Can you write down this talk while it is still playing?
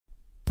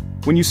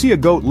When you see a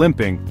goat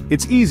limping,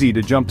 it's easy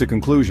to jump to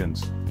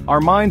conclusions.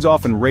 Our minds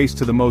often race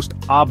to the most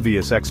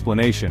obvious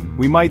explanation.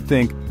 We might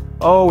think,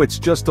 oh, it's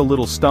just a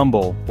little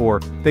stumble,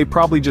 or they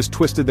probably just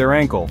twisted their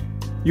ankle.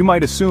 You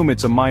might assume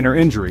it's a minor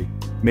injury,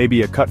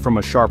 maybe a cut from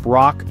a sharp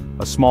rock,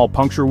 a small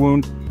puncture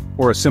wound,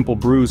 or a simple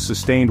bruise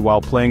sustained while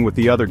playing with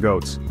the other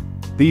goats.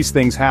 These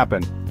things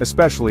happen,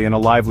 especially in a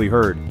lively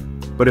herd.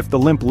 But if the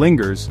limp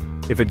lingers,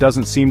 if it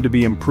doesn't seem to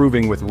be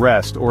improving with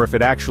rest, or if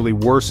it actually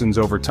worsens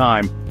over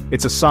time,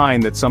 it's a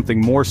sign that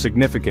something more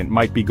significant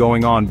might be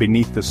going on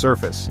beneath the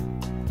surface.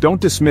 Don't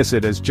dismiss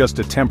it as just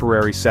a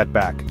temporary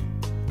setback.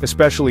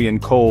 Especially in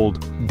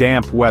cold,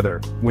 damp weather,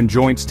 when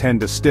joints tend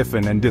to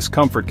stiffen and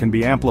discomfort can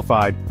be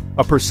amplified,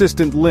 a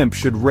persistent limp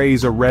should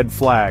raise a red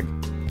flag.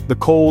 The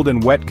cold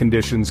and wet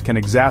conditions can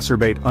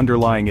exacerbate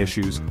underlying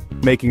issues,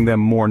 making them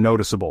more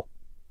noticeable.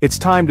 It's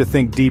time to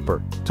think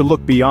deeper, to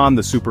look beyond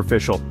the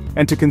superficial,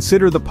 and to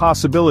consider the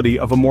possibility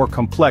of a more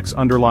complex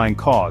underlying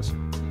cause.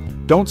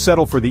 Don't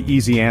settle for the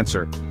easy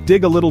answer.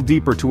 Dig a little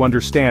deeper to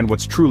understand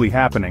what's truly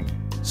happening.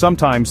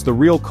 Sometimes the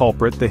real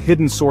culprit, the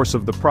hidden source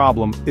of the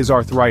problem, is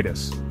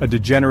arthritis, a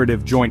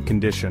degenerative joint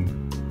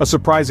condition. A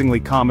surprisingly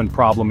common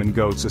problem in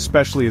goats,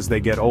 especially as they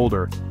get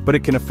older, but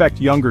it can affect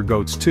younger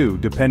goats too,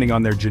 depending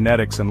on their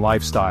genetics and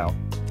lifestyle.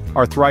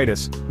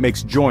 Arthritis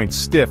makes joints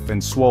stiff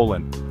and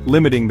swollen,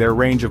 limiting their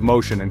range of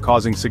motion and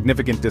causing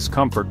significant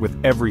discomfort with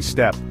every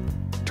step,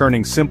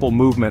 turning simple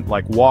movement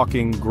like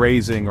walking,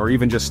 grazing, or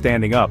even just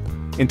standing up,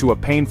 into a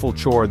painful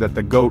chore that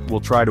the goat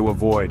will try to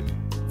avoid.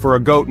 For a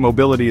goat,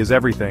 mobility is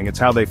everything. It's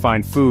how they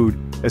find food,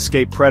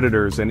 escape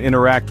predators, and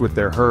interact with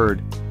their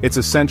herd. It's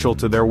essential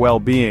to their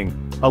well-being.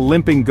 A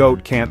limping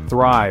goat can't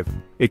thrive.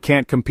 It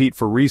can't compete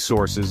for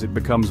resources, it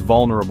becomes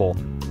vulnerable,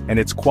 and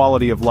its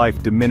quality of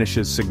life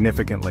diminishes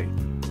significantly.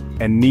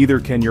 And neither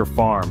can your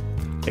farm.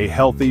 A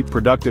healthy,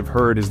 productive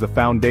herd is the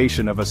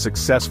foundation of a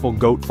successful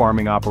goat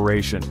farming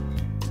operation.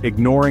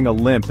 Ignoring a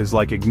limp is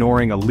like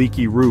ignoring a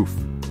leaky roof,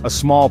 a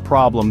small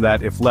problem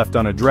that, if left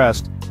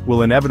unaddressed,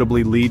 will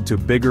inevitably lead to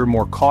bigger,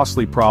 more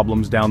costly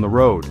problems down the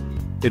road.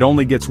 It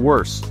only gets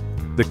worse.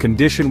 The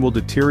condition will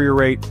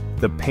deteriorate,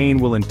 the pain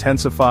will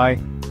intensify,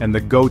 and the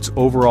goat's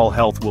overall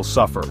health will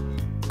suffer.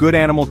 Good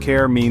animal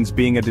care means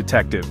being a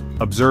detective,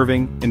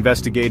 observing,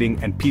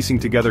 investigating, and piecing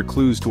together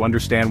clues to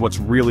understand what's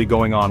really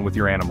going on with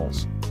your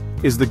animals.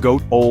 Is the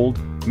goat old,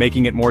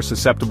 making it more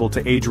susceptible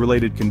to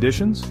age-related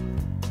conditions?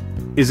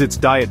 Is its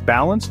diet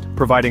balanced,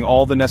 providing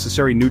all the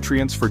necessary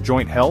nutrients for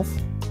joint health?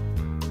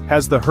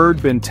 Has the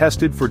herd been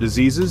tested for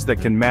diseases that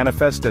can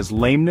manifest as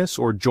lameness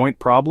or joint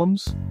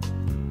problems?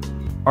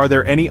 Are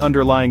there any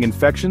underlying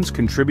infections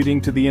contributing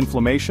to the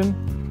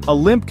inflammation? A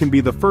limp can be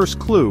the first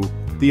clue,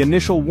 the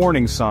initial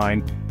warning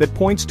sign, that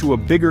points to a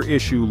bigger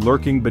issue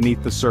lurking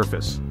beneath the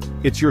surface.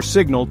 It's your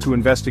signal to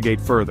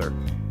investigate further.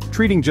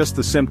 Treating just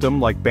the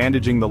symptom, like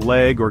bandaging the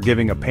leg or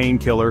giving a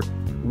painkiller,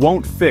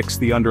 won't fix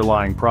the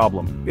underlying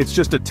problem. It's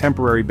just a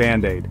temporary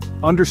band-aid.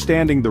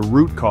 Understanding the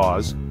root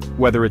cause,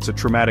 whether it's a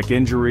traumatic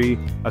injury,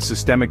 a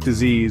systemic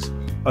disease,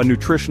 a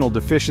nutritional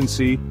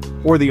deficiency,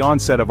 or the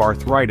onset of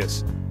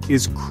arthritis,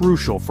 is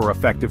crucial for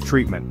effective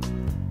treatment.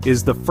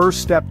 Is the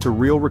first step to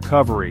real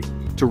recovery,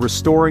 to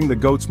restoring the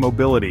goat's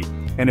mobility,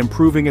 and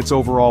improving its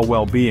overall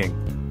well-being.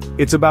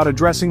 It's about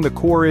addressing the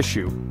core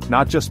issue,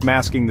 not just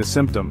masking the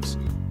symptoms.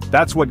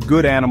 That's what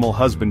good animal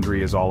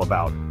husbandry is all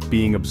about,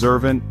 being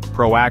observant,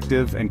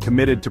 proactive, and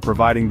committed to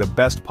providing the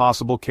best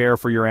possible care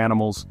for your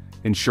animals,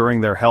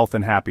 ensuring their health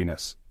and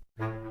happiness.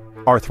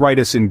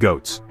 Arthritis in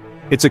goats.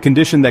 It's a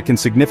condition that can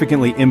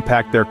significantly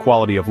impact their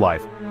quality of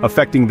life,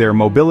 affecting their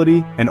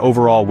mobility and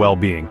overall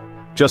well-being.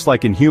 Just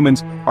like in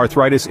humans,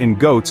 arthritis in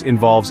goats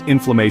involves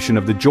inflammation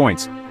of the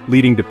joints,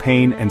 leading to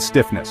pain and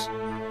stiffness.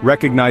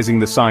 Recognizing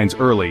the signs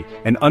early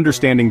and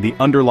understanding the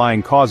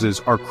underlying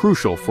causes are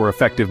crucial for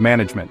effective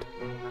management.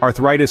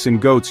 Arthritis in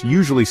goats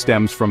usually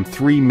stems from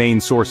three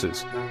main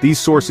sources. These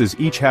sources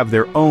each have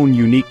their own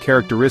unique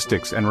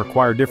characteristics and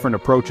require different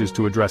approaches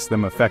to address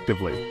them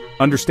effectively.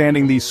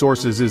 Understanding these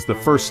sources is the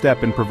first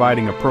step in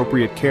providing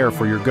appropriate care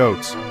for your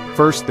goats.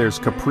 First, there's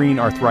Caprine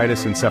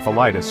Arthritis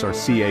Encephalitis, or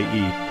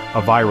CAE,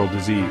 a viral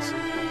disease.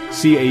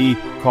 CAE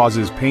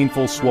causes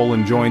painful,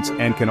 swollen joints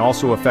and can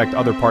also affect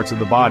other parts of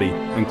the body,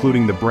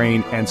 including the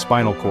brain and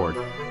spinal cord.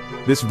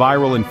 This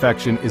viral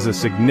infection is a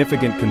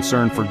significant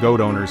concern for goat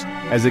owners,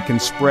 as it can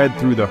spread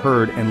through the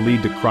herd and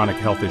lead to chronic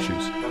health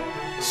issues.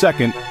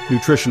 Second,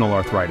 nutritional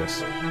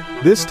arthritis.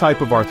 This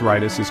type of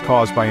arthritis is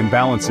caused by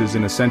imbalances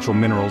in essential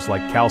minerals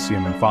like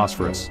calcium and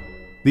phosphorus.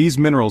 These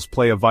minerals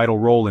play a vital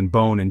role in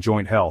bone and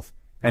joint health,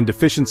 and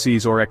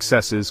deficiencies or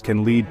excesses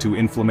can lead to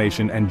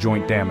inflammation and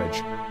joint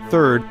damage.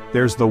 Third,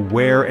 there's the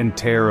wear and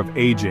tear of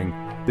aging.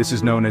 This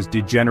is known as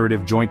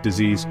degenerative joint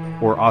disease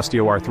or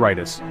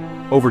osteoarthritis.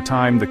 Over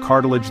time, the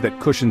cartilage that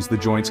cushions the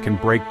joints can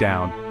break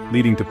down,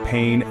 leading to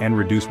pain and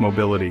reduced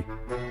mobility.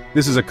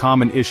 This is a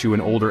common issue in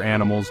older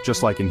animals,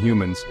 just like in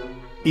humans.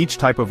 Each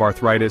type of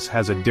arthritis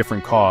has a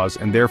different cause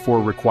and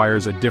therefore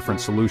requires a different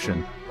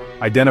solution.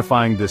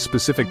 Identifying the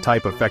specific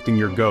type affecting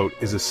your goat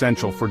is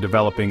essential for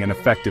developing an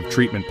effective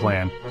treatment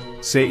plan.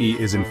 SAE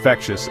is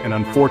infectious and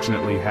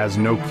unfortunately has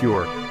no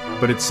cure,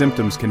 but its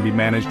symptoms can be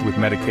managed with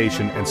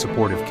medication and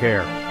supportive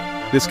care.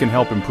 This can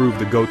help improve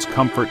the goat's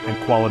comfort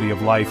and quality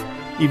of life,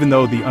 even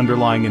though the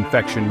underlying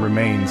infection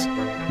remains.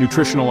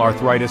 Nutritional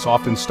arthritis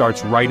often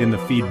starts right in the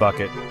feed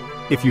bucket.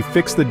 If you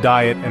fix the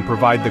diet and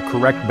provide the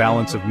correct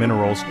balance of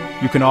minerals,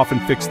 you can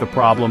often fix the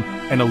problem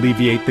and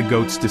alleviate the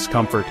goat's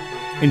discomfort.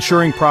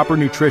 Ensuring proper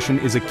nutrition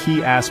is a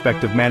key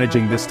aspect of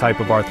managing this type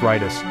of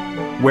arthritis.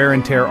 Wear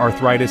and tear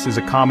arthritis is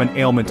a common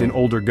ailment in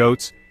older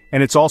goats,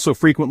 and it's also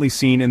frequently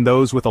seen in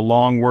those with a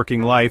long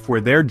working life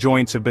where their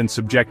joints have been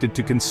subjected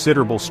to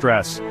considerable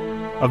stress.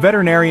 A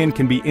veterinarian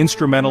can be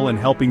instrumental in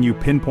helping you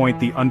pinpoint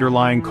the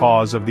underlying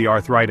cause of the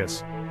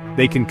arthritis.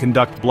 They can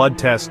conduct blood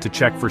tests to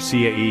check for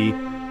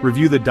CAE,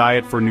 review the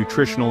diet for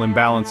nutritional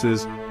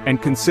imbalances,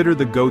 and consider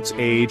the goat's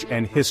age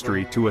and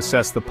history to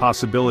assess the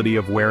possibility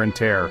of wear and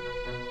tear.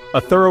 A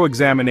thorough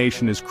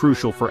examination is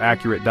crucial for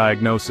accurate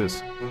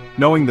diagnosis.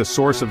 Knowing the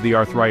source of the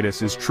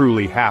arthritis is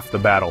truly half the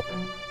battle.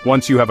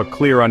 Once you have a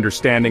clear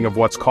understanding of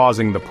what's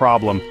causing the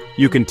problem,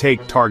 you can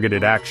take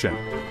targeted action.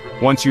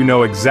 Once you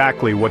know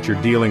exactly what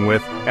you're dealing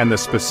with and the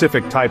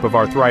specific type of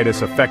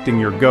arthritis affecting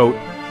your goat,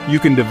 you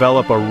can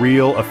develop a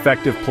real,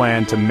 effective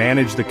plan to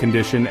manage the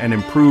condition and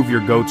improve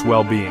your goat's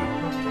well-being.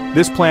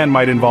 This plan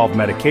might involve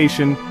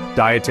medication,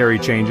 dietary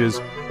changes,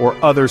 or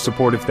other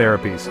supportive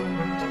therapies.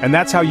 And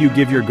that's how you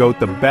give your goat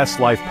the best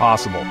life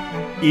possible,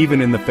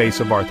 even in the face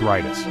of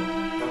arthritis.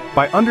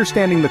 By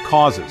understanding the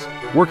causes,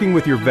 working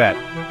with your vet,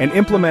 and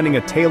implementing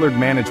a tailored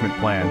management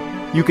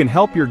plan, you can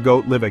help your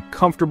goat live a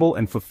comfortable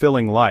and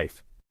fulfilling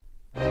life.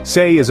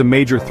 SAE is a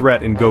major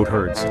threat in goat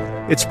herds.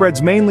 It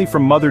spreads mainly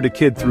from mother to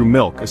kid through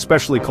milk,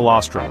 especially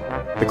colostrum.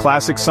 The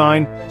classic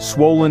sign: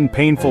 swollen,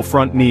 painful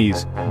front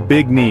knees,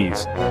 big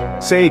knees.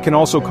 SAE can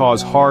also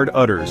cause hard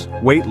udders,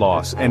 weight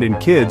loss, and in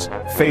kids,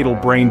 fatal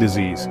brain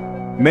disease.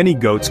 Many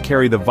goats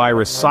carry the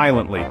virus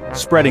silently,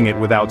 spreading it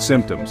without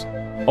symptoms.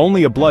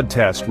 Only a blood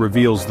test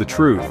reveals the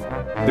truth.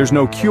 There's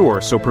no cure,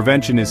 so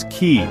prevention is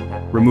key.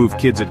 Remove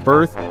kids at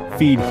birth,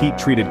 feed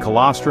heat-treated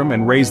colostrum,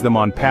 and raise them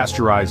on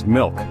pasteurized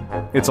milk.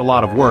 It's a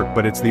lot of work,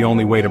 but it's the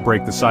only way to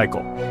break the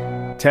cycle.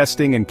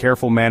 Testing and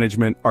careful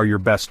management are your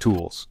best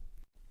tools.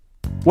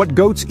 What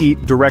goats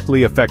eat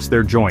directly affects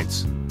their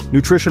joints.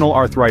 Nutritional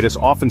arthritis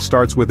often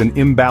starts with an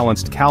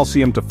imbalanced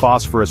calcium to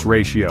phosphorus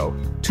ratio.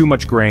 Too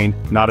much grain,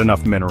 not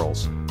enough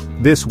minerals.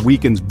 This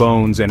weakens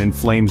bones and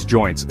inflames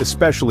joints,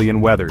 especially in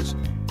wethers.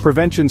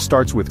 Prevention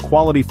starts with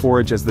quality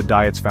forage as the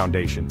diet's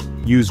foundation.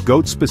 Use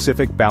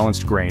goat-specific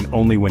balanced grain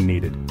only when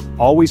needed.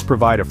 Always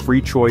provide a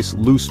free-choice,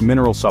 loose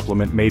mineral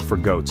supplement made for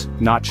goats,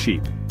 not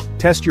sheep.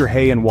 Test your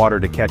hay and water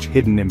to catch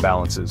hidden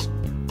imbalances.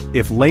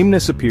 If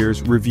lameness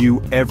appears,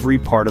 review every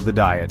part of the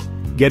diet.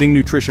 Getting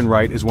nutrition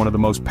right is one of the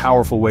most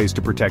powerful ways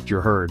to protect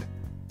your herd.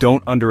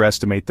 Don't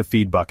underestimate the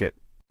feed bucket.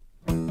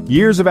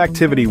 Years of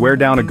activity wear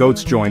down a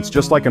goat's joints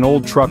just like an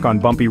old truck on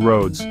bumpy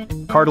roads.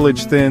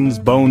 Cartilage thins,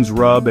 bones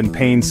rub, and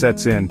pain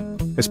sets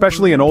in.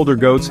 Especially in older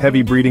goats,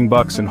 heavy breeding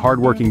bucks, and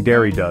hard-working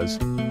dairy does.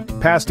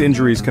 Past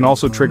injuries can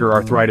also trigger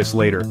arthritis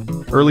later.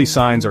 Early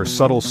signs are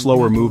subtle,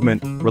 slower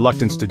movement,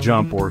 reluctance to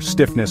jump, or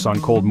stiffness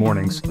on cold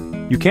mornings.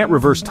 You can't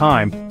reverse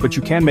time, but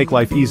you can make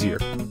life easier.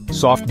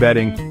 Soft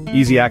bedding,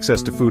 easy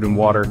access to food and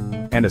water,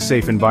 and a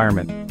safe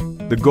environment.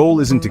 The goal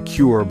isn't to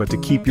cure, but to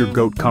keep your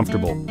goat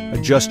comfortable.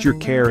 Adjust your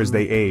care as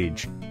they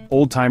age.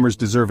 Old-timers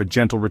deserve a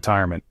gentle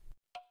retirement.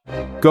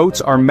 Goats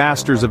are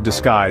masters of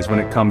disguise when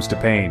it comes to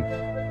pain.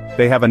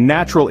 They have a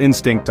natural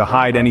instinct to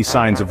hide any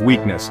signs of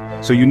weakness,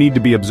 so you need to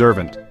be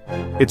observant.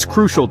 It's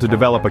crucial to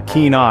develop a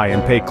keen eye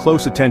and pay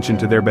close attention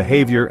to their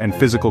behavior and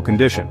physical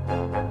condition.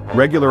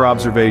 Regular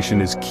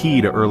observation is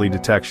key to early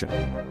detection.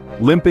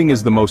 Limping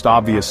is the most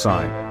obvious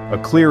sign,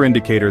 a clear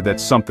indicator that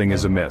something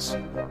is amiss.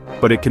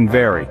 But it can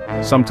vary,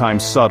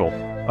 sometimes subtle,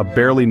 a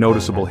barely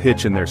noticeable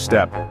hitch in their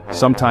step,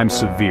 sometimes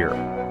severe,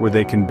 where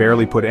they can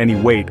barely put any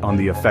weight on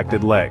the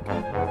affected leg.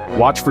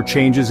 Watch for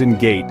changes in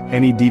gait,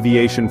 any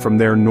deviation from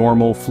their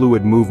normal,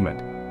 fluid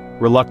movement.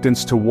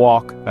 Reluctance to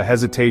walk, a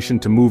hesitation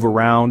to move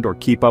around or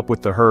keep up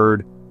with the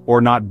herd, or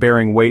not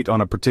bearing weight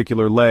on a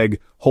particular leg,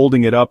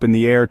 holding it up in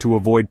the air to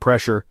avoid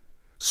pressure.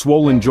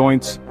 Swollen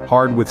joints,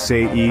 hard with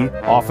SAE,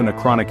 often a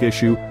chronic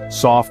issue,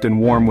 soft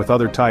and warm with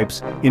other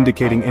types,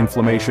 indicating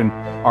inflammation,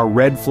 are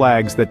red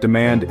flags that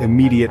demand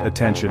immediate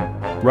attention.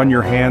 Run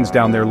your hands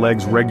down their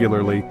legs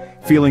regularly,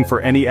 feeling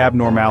for any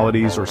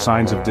abnormalities or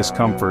signs of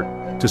discomfort,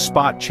 to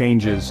spot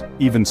changes,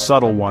 even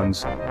subtle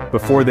ones,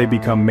 before they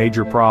become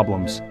major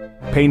problems.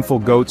 Painful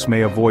goats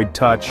may avoid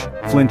touch,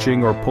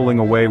 flinching or pulling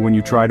away when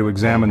you try to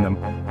examine them,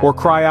 or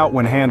cry out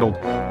when handled,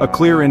 a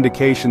clear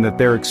indication that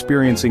they're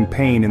experiencing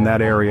pain in that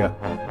area.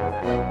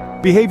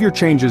 Behavior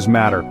changes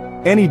matter.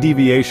 Any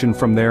deviation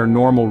from their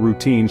normal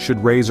routine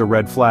should raise a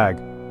red flag.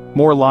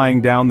 More lying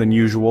down than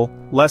usual,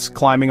 less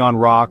climbing on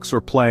rocks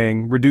or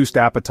playing, reduced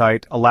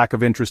appetite, a lack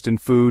of interest in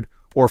food,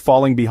 or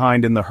falling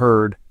behind in the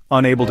herd,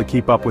 unable to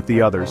keep up with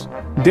the others.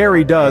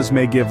 Dairy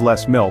may give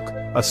less milk.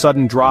 A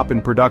sudden drop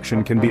in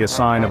production can be a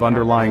sign of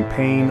underlying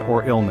pain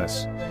or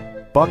illness.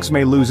 Bucks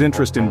may lose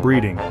interest in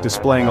breeding,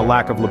 displaying a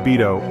lack of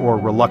libido or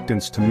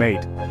reluctance to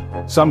mate.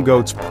 Some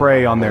goats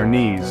prey on their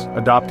knees,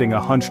 adopting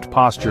a hunched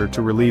posture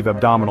to relieve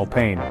abdominal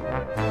pain.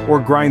 Or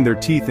grind their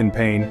teeth in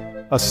pain,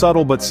 a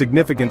subtle but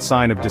significant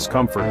sign of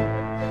discomfort.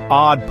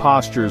 Odd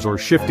postures or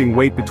shifting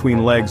weight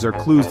between legs are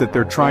clues that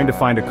they're trying to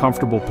find a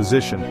comfortable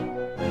position.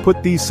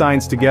 Put these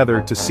signs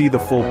together to see the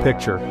full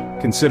picture,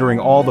 considering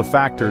all the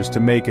factors to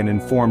make an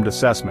informed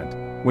assessment.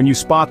 When you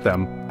spot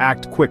them,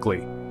 act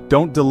quickly.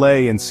 Don't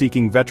delay in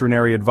seeking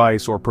veterinary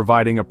advice or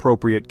providing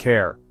appropriate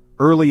care.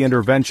 Early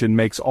intervention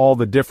makes all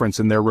the difference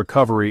in their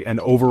recovery and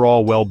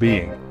overall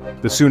well-being.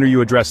 The sooner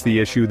you address the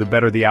issue, the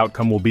better the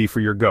outcome will be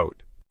for your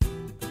goat.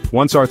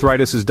 Once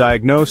arthritis is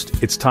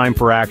diagnosed, it's time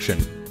for action.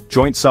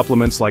 Joint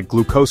supplements like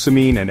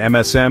glucosamine and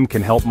MSM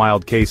can help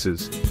mild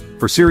cases.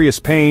 For serious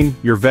pain,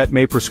 your vet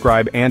may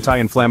prescribe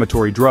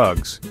anti-inflammatory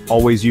drugs.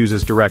 Always use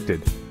as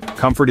directed.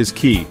 Comfort is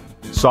key.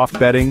 Soft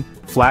bedding,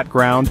 flat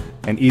ground,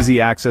 and easy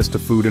access to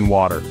food and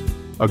water.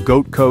 A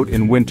goat coat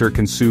in winter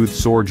can soothe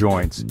sore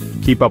joints.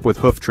 Keep up with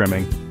hoof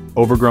trimming.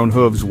 Overgrown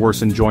hooves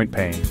worsen joint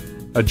pain.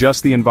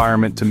 Adjust the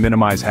environment to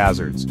minimize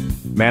hazards.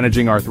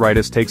 Managing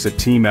arthritis takes a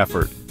team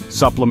effort.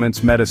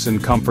 Supplements, medicine,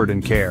 comfort,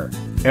 and care.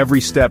 Every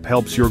step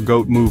helps your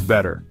goat move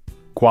better.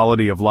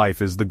 Quality of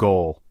life is the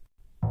goal.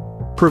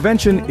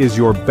 Prevention is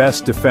your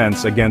best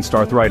defense against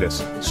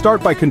arthritis.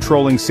 Start by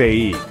controlling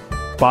SAE.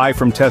 Buy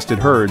from tested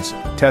herds,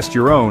 test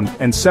your own,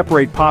 and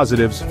separate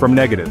positives from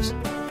negatives.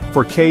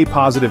 For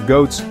K-positive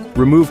goats,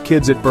 remove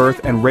kids at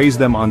birth and raise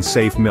them on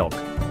safe milk.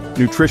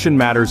 Nutrition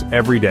matters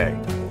every day.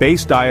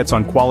 Base diets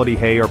on quality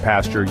hay or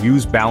pasture,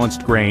 use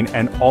balanced grain,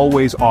 and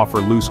always offer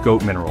loose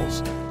goat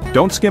minerals.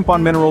 Don't skimp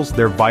on minerals,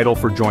 they're vital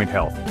for joint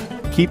health.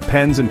 Keep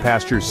pens and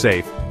pastures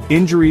safe.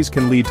 Injuries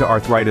can lead to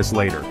arthritis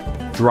later.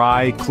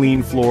 Dry,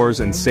 clean floors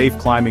and safe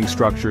climbing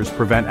structures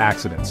prevent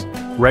accidents.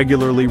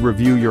 Regularly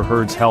review your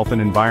herd's health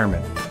and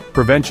environment.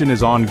 Prevention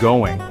is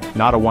ongoing,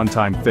 not a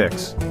one-time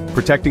fix.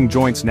 Protecting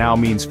joints now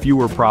means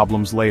fewer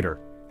problems later.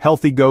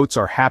 Healthy goats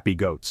are happy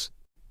goats.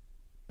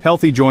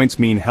 Healthy joints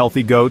mean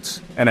healthy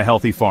goats and a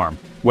healthy farm.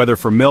 Whether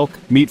for milk,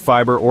 meat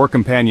fiber, or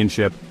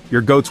companionship,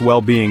 your goat's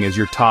well-being is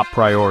your top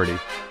priority.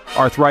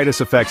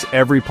 Arthritis affects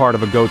every part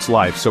of a goat's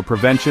life, so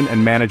prevention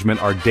and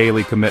management are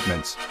daily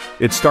commitments.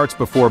 It starts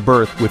before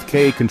birth with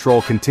K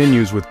control,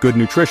 continues with good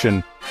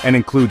nutrition, and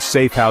includes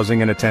safe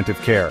housing and attentive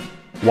care.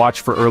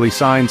 Watch for early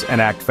signs and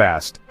act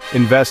fast.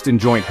 Invest in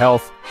joint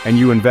health, and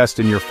you invest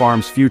in your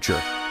farm's future.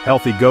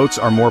 Healthy goats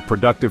are more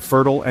productive,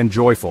 fertile, and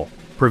joyful.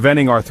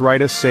 Preventing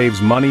arthritis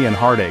saves money and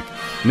heartache.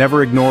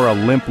 Never ignore a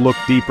limp, look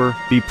deeper,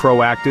 be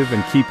proactive,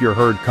 and keep your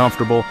herd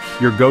comfortable.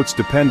 Your goats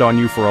depend on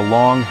you for a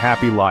long,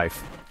 happy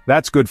life.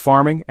 That's good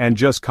farming and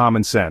just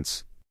common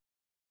sense.